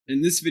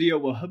In this video,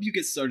 we'll help you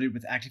get started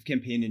with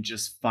ActiveCampaign in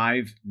just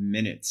 5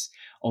 minutes.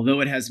 Although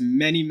it has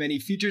many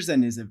features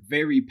and is a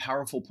very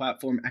powerful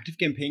platform,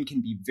 ActiveCampaign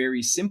can be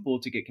very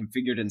simple to get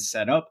configured and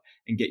set up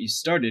and get you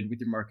started with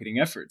your marketing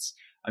efforts.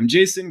 I'm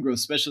Jason, growth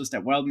specialist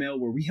at Wildmail,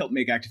 where we help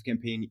make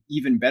ActiveCampaign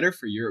even better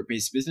for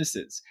Europe-based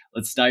businesses.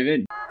 Let's dive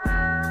in.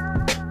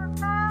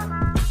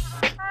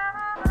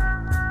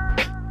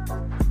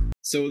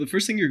 So the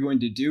first thing you're going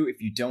to do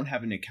if you don't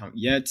have an account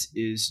yet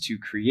is to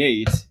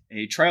create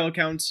a trial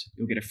account.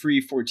 You'll get a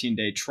free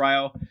 14-day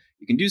trial.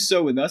 You can do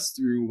so with us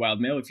through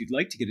Wildmail if you'd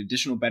like to get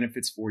additional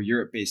benefits for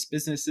Europe-based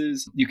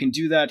businesses. You can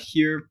do that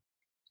here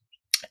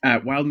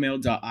at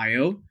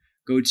wildmail.io.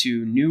 Go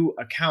to new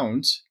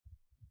account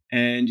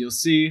and you'll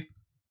see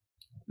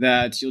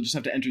that you'll just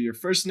have to enter your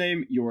first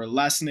name, your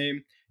last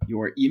name,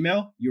 your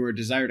email, your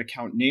desired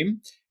account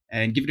name,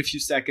 and give it a few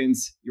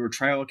seconds. Your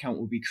trial account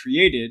will be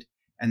created.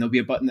 And there'll be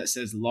a button that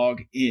says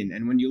log in.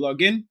 And when you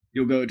log in,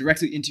 you'll go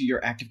directly into your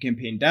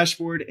ActiveCampaign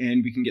dashboard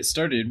and we can get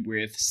started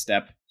with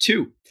step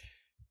 2.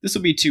 This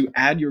will be to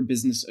add your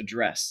business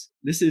address.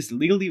 This is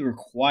legally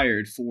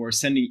required for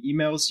sending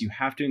emails. You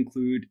have to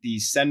include the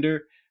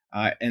sender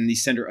and the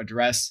sender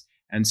address.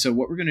 And so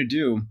what we're going to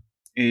do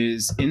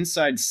is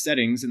inside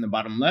settings in the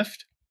bottom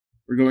left,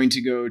 we're going to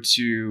go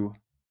to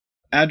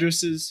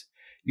addresses.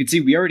 You can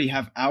see we already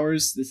have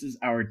ours. This is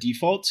our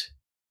default.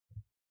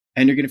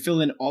 And you're going to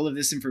fill in all of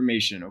this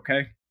information,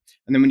 okay?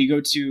 And then when you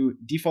go to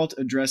default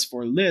address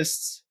for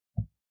lists,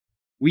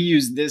 we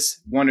use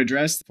this one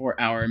address for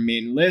our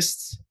main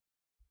lists.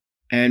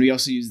 And we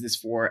also use this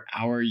for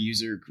our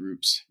user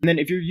groups. And then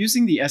if you're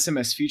using the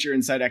SMS feature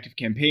inside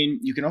ActiveCampaign,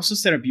 you can also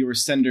set up your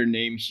sender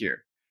name here.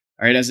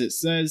 All right, as it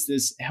says,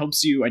 this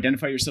helps you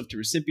identify yourself to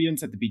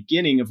recipients at the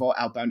beginning of all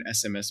outbound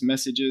SMS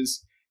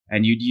messages.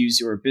 And you'd use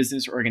your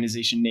business or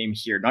organization name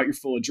here, not your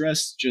full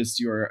address, just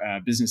your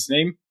business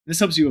name. This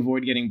helps you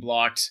avoid getting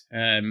blocked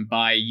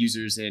by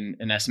users in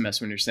an SMS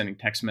when you're sending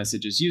text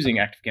messages using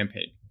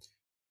ActiveCampaign.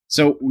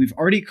 So we've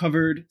already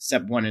covered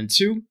step 1 and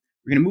 2.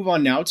 We're going to move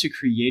on now to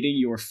creating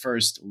your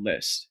first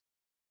list.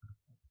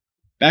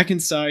 Back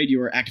inside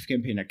your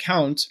ActiveCampaign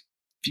account,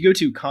 if you go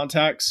to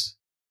Contacts,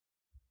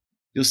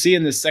 you'll see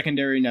in the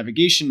secondary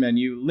navigation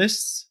menu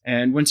lists.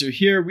 And once you're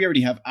here, we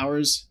already have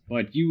ours,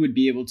 but you would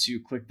be able to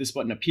click this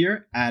button up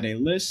here, add a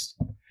list.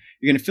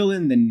 You're going to fill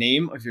in the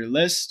name of your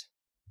list.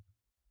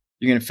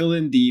 You're going to fill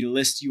in the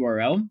list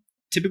URL.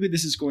 Typically,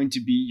 this is going to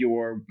be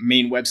your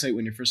main website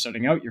when you're first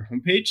starting out, your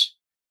homepage.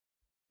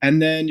 And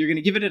then you're going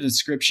to give it a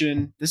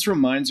description. This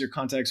reminds your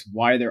contacts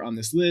why they're on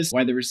this list,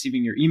 why they're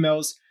receiving your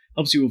emails,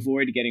 helps you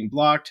avoid getting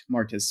blocked,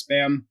 marked as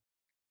spam.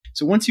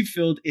 So once you've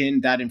filled in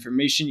that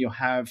information, you'll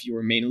have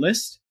your main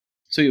list.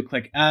 So you'll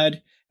click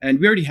add, and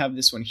we already have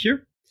this one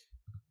here.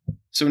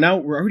 So now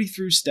we're already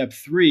through step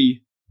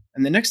 3,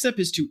 and the next step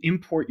is to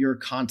import your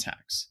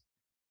contacts.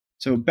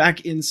 So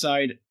back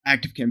inside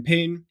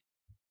ActiveCampaign,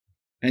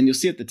 and you'll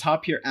see at the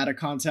top here, add a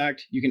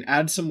contact. You can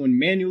add someone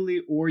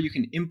manually, or you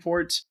can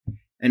import.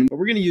 And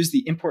we're going to use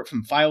the import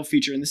from file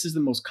feature, and this is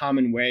the most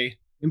common way,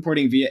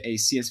 importing via a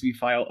CSV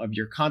file of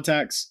your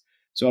contacts.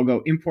 So I'll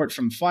go import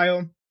from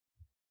file.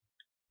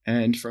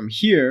 And from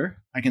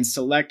here, I can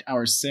select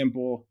our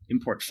sample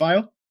import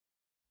file.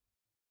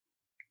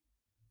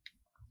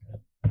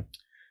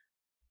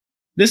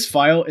 This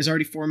file is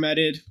already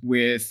formatted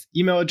with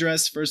email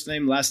address, first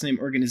name, last name,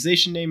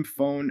 organization name,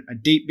 phone, a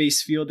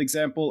date-based field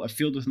example, a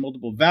field with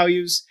multiple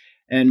values,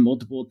 and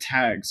multiple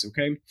tags,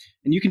 okay?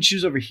 And you can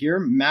choose over here,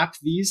 map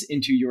these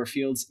into your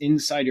fields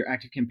inside your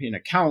ActiveCampaign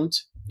account.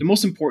 The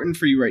most important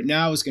for you right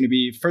now is going to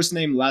be first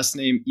name, last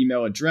name,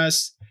 email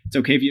address. It's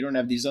okay if you don't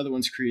have these other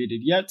ones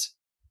created yet.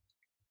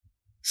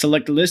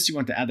 Select the list you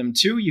want to add them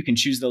to. You can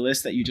choose the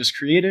list that you just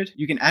created.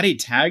 You can add a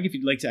tag if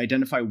you'd like to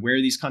identify where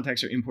these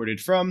contacts are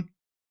imported from.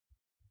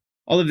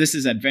 All of this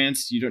is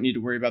advanced. You don't need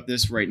to worry about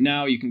this right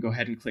now. You can go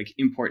ahead and click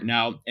import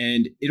now,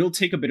 and it'll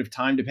take a bit of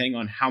time depending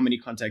on how many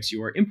contacts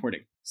you are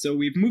importing. So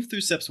we've moved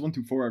through steps 1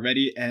 through 4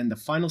 already, and the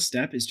final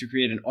step is to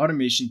create an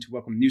automation to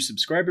welcome new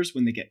subscribers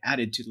when they get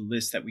added to the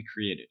list that we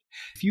created.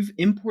 If you've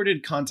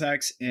imported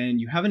contacts and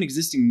you have an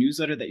existing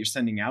newsletter that you're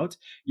sending out,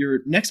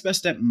 your next best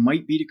step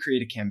might be to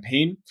create a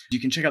campaign.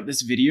 You can check out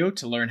this video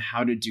to learn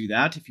how to do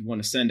that if you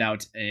want to send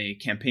out a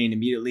campaign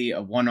immediately,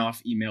 a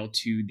one-off email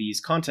to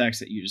these contacts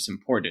that you just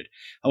imported.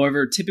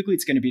 However, typically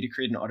it's going to be to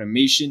create an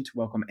automation to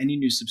welcome any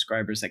new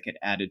subscribers that get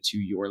added to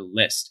your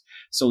list.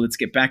 So let's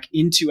get back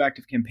into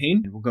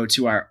ActiveCampaign. We'll go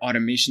to our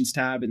automations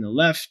tab in the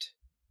left.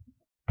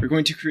 We're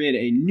going to create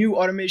a new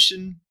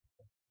automation.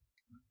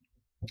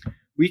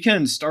 We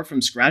can start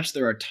from scratch.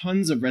 There are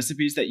tons of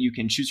recipes that you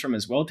can choose from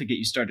as well to get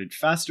you started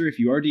faster. If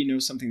you already know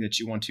something that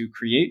you want to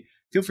create,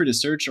 feel free to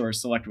search or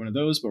select one of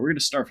those, but we're going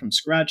to start from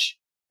scratch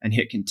and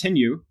hit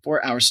continue.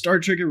 For our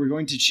start trigger, we're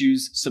going to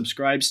choose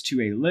subscribes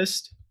to a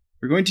list.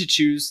 We're going to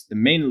choose the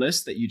main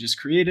list that you just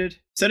created,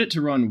 set it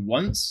to run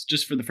once,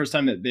 just for the first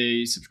time that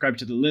they subscribe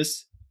to the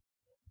list.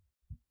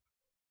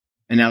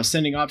 And now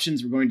sending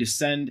options, we're going to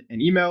send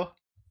an email.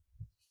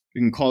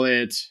 We can call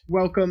it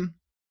welcome.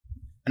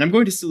 And I'm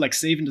going to select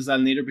Save and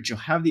Design Later, but you'll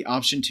have the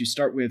option to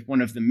start with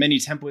one of the many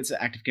templates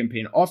that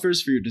ActiveCampaign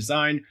offers for your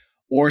design,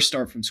 or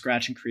start from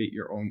scratch and create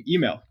your own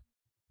email.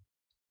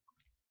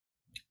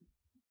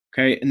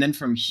 Okay, and then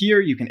from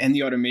here, you can end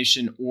the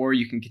automation, or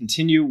you can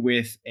continue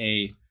with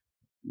a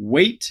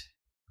wait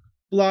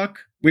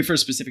block, wait for a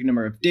specific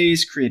number of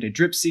days, create a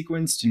drip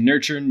sequence to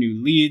nurture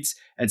new leads,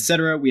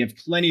 etc. We have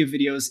plenty of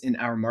videos in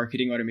our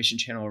marketing automation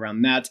channel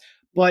around that.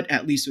 But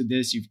at least with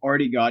this, you've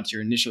already got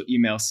your initial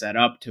email set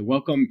up to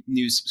welcome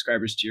new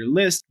subscribers to your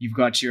list. You've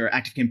got your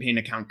ActiveCampaign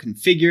account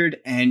configured,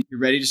 and you're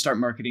ready to start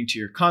marketing to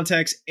your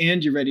contacts,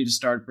 and you're ready to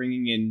start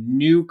bringing in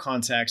new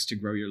contacts to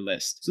grow your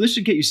list. So this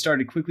should get you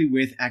started quickly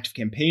with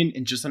ActiveCampaign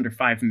in just under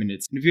 5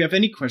 minutes. And if you have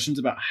any questions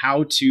about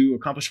how to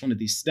accomplish one of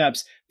these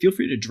steps, feel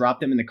free to drop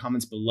them in the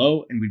comments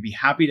below, and we'd be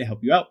happy to help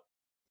you out.